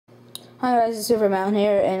Hi guys, it's Superman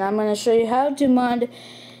here, and I'm going to show you how to mod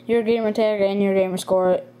your gamertag and your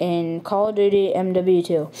gamerscore in Call of Duty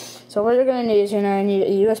MW2. So what you're going to need is you're going to need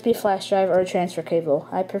a USB flash drive or a transfer cable.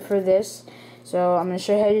 I prefer this, so I'm going to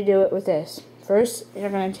show you how to do it with this. First,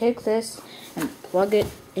 you're going to take this and plug it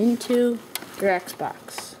into your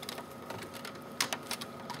Xbox,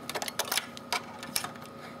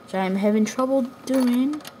 which I'm having trouble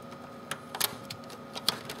doing.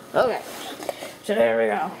 Okay, so there we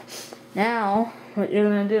go. Now, what you're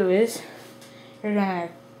going to do is, you're going to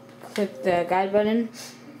click the guide button,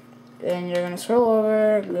 then you're going to scroll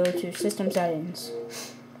over, go to System Settings.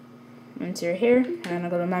 Once you're here, you're going to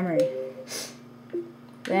go to Memory.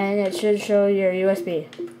 Then it should show your USB.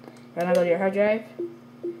 You're going to go to your hard drive,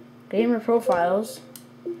 Gamer Profiles.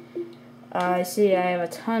 I see I have a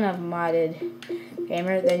ton of modded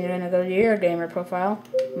gamer. Then you're going to go to your gamer profile,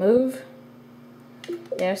 Move,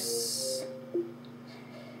 Yes.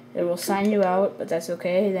 It will sign you out, but that's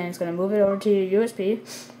okay. Then it's going to move it over to your USB.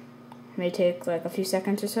 It may take like a few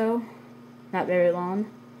seconds or so. Not very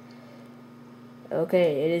long.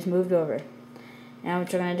 Okay, it is moved over. Now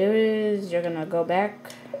what you're going to do is you're going to go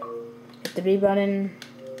back, hit the B button.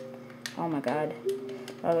 Oh my god.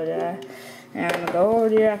 Now you're going to go over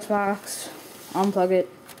to your Xbox, unplug it.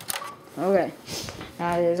 Okay.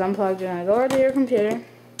 Now it is unplugged. You're going to go over to your computer.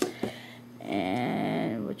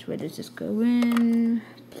 And which way does this go in?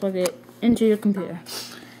 Plug it into your computer.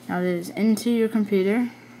 Now it is into your computer.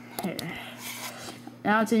 Here.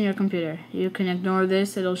 Now it's in your computer. You can ignore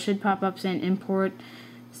this. Should pop up saying import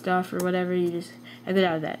stuff or whatever. You just exit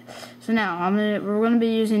out of that. So now we're gonna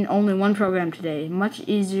be using only one program today. Much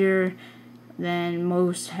easier than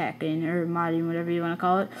most hacking or modding, whatever you want to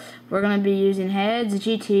call it. We're gonna be using hadzz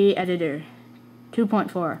GT Editor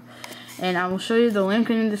 2.4, and I will show you the link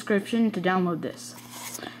in the description to download this.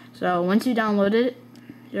 So once you download it,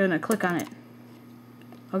 you're going to click on it.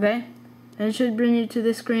 Okay? And it should bring you to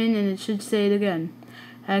this screen, and it should say it again.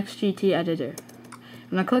 hadzz GT Editor.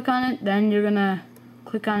 You're going to click on it, then you're going to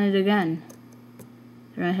click on it again.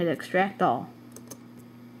 You're going to hit Extract All.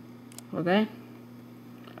 Okay?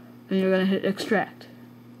 Then you're going to hit Extract.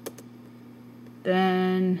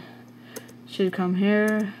 Then it should come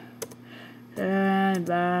here.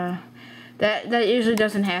 That usually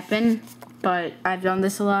doesn't happen, but I've done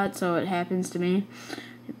this a lot, so it happens to me.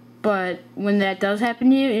 But when that does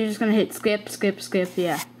happen to you, you're just going to hit skip,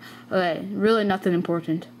 yeah. Okay, really nothing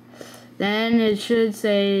important. Then it should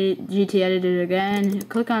say GT Editor again.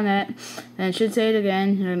 Click on that, then it should say it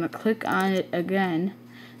again. You're going to click on it again,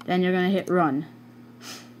 then you're going to hit Run.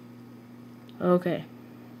 Okay,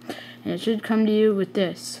 and it should come to you with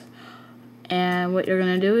this. And what you're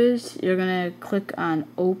going to do is, you're going to click on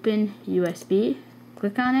Open USB,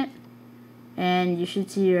 click on it, and you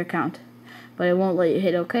should see your account. But it won't let you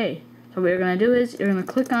hit OK. So what you're going to do is, you're going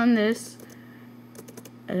to click on this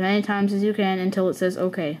as many times as you can until it says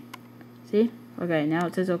OK. See? Okay, now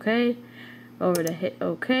it says OK. Over to hit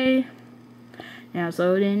OK. Now it's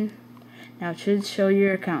loading. Now it should show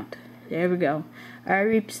your account. There we go. I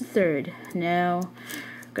reached the third. Now,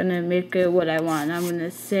 I'm going to make it what I want. I'm going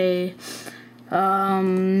to say,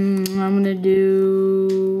 I'm gonna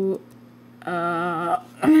do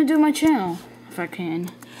my channel if I can.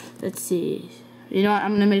 Let's see. You know what?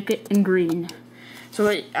 I'm gonna make it in green.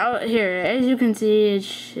 So out here, as you can see,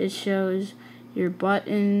 it shows your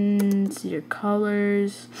buttons, your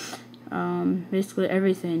colors, basically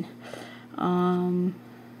everything.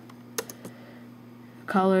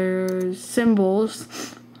 Colors,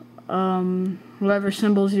 symbols. Whatever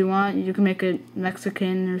symbols you want. You can make it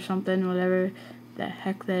Mexican or something, whatever the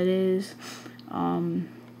heck that is. Hold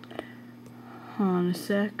on a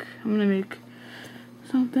sec. I'm gonna make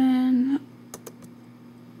something.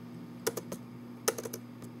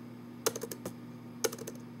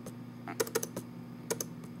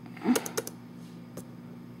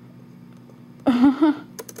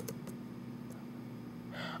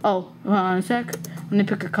 Oh, hold on a sec. I'm gonna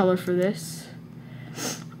pick a color for this.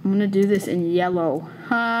 I'm gonna do this in yellow.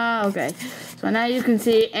 Okay. So now you can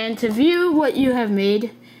see, and to view what you have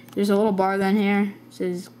made, there's a little bar down here. It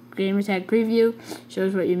says Gamertag Preview.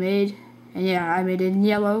 Shows what you made. And yeah, I made it in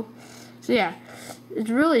yellow. So yeah, it's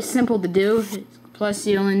really simple to do. Plus,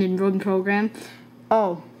 you only need one program.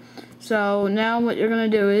 Oh, so now what you're gonna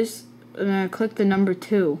do is, I'm gonna click the number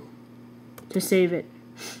 2 to save it.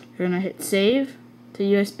 You're gonna hit Save to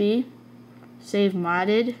USB. Save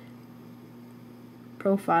modded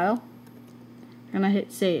profile. I'm gonna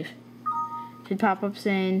hit save. Should pop up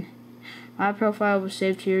saying my profile was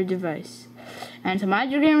saved to your device. And to mod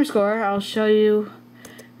your gamer score, I'll show you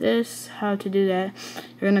this, how to do that.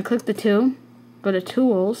 You're going to click the 2, go to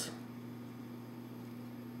Tools,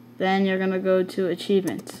 Then you're gonna go to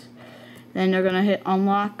achievements. Then you're gonna hit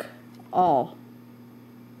unlock all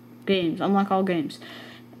games. Unlock all games.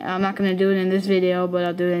 I'm not gonna do it in this video, but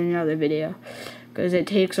I'll do it in another video because it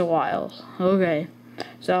takes a while. Okay,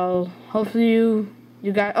 so hopefully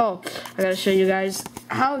you guys. Oh, I gotta show you guys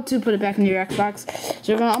how to put it back into your Xbox.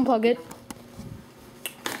 So you're gonna unplug it,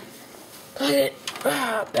 plug it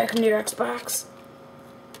back into your Xbox.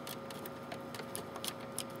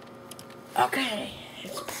 Okay,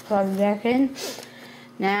 it's plugged back in.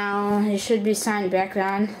 Now you should be signed back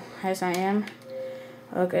on, as I am.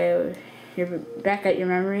 Okay, you're back at your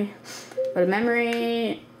memory. Go to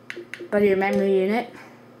your memory unit.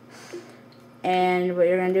 And what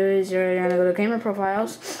you're going to do is you're going to go to gamer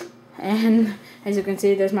profiles. And as you can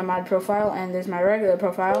see, there's my mod profile and there's my regular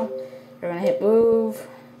profile. You're going to hit move.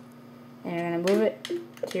 And you're going to move it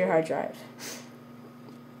to your hard drive.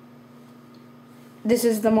 This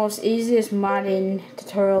is the most easiest modding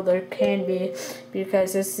tutorial there can be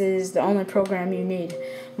because this is the only program you need.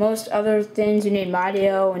 Most other things you need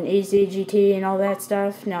Modio and EasyGT and all that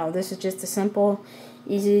stuff. No, this is just a simple,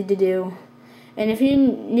 easy to do. And if you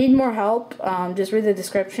need more help, just read the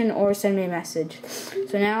description or send me a message.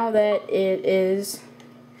 So now that it is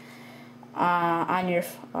on your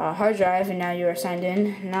hard drive and now you are signed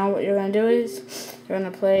in, now what you're going to do is you're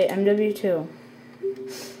going to play MW2.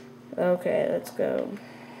 Okay, let's go.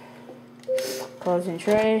 Closing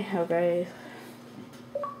tray. Okay.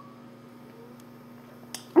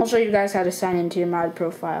 I'll show you guys how to sign into your mod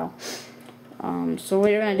profile. So what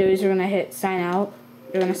you're going to do is you're going to hit sign out.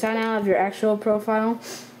 You're going to sign out of your actual profile.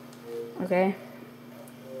 Okay.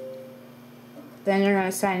 Then you're going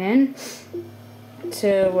to sign in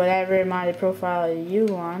to whatever modded profile you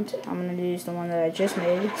want. I'm going to use the one that I just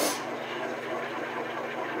made.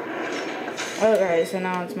 Okay, so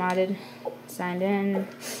now it's modded. Signed in.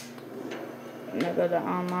 I'm going to go to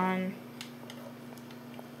online.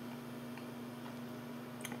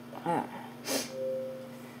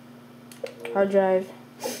 Hard drive.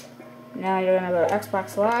 Now you're going to go to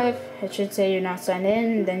Xbox Live. It should say you're not signed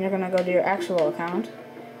in. Then you're going to go to your actual account.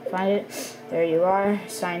 Find it. There you are.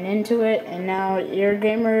 Sign into it. And now your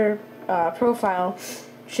gamer profile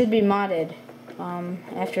should be modded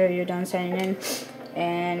after you're done signing in.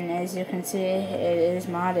 And as you can see, it is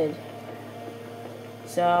modded.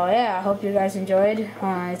 So yeah, I hope you guys enjoyed.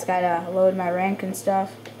 It's got to load my rank and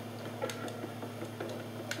stuff.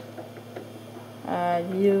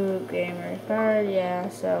 View gamer card, yeah,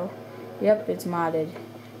 so yep, it's modded.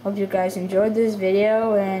 Hope you guys enjoyed this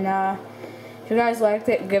video, and if you guys liked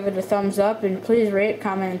it, give it a thumbs up, and please rate,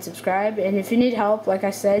 comment, and subscribe. And if you need help, like I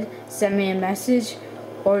said, send me a message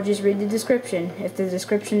or just read the description. If the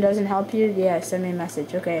description doesn't help you, yeah, send me a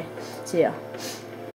message. Okay, see ya.